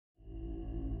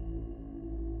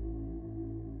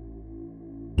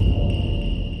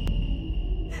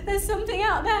There's something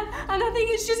out there, and I think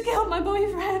it's just killed my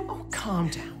boyfriend. Oh, calm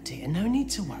down, dear. No need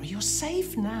to worry. You're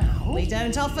safe now. We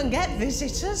don't often get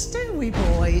visitors, do we,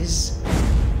 boys?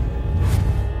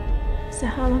 So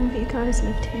how long have you guys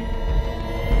lived here?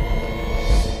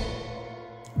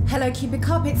 Hello, Cupid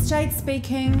Carpets, Jade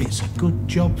speaking. It's a good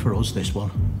job for us, this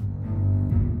one.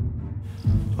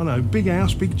 I know, big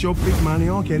house, big job, big money,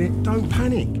 I get it. Don't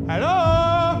panic.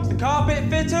 Hello? It's the carpet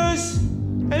fitters?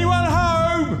 Anyone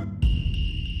home?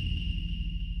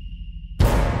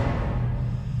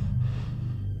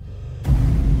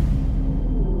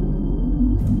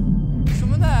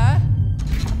 Someone there?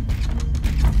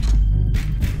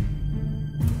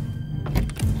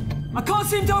 I can't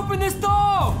seem to open this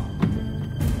door!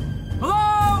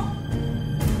 Hello?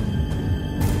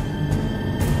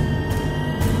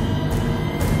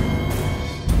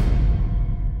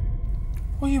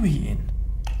 What are you eating?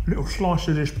 Little slice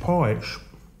of this pie. It's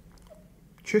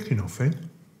chicken, I think.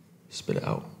 Spit it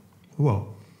out. What?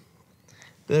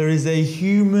 There is a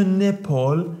human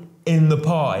nipple in the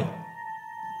pie.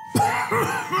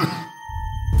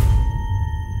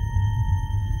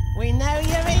 We know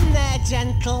you're in there,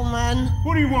 gentlemen.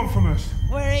 What do you want from us?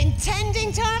 We're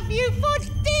intending to have you for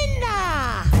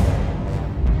dinner.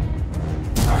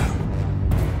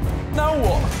 Now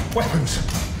what? Weapons.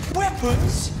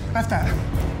 Weapons? Have that.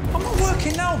 I'm not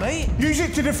working now, mate. Use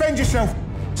it to defend yourself.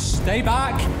 Stay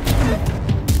back.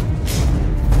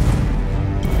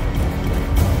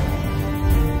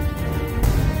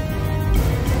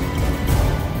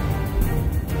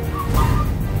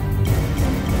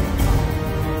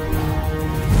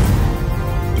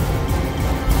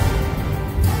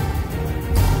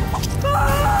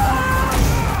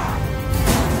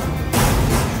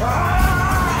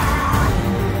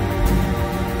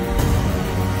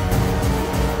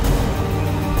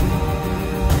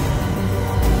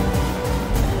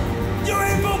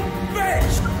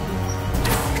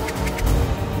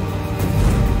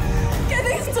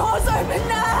 Open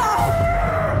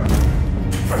now!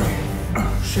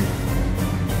 Oh, shit.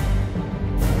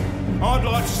 I'd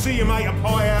like to see you make a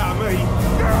pie out of me.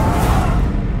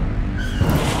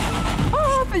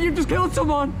 Oh, I think you've just killed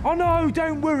someone. Oh no,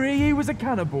 don't worry, he was a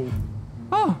cannibal.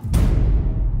 Oh.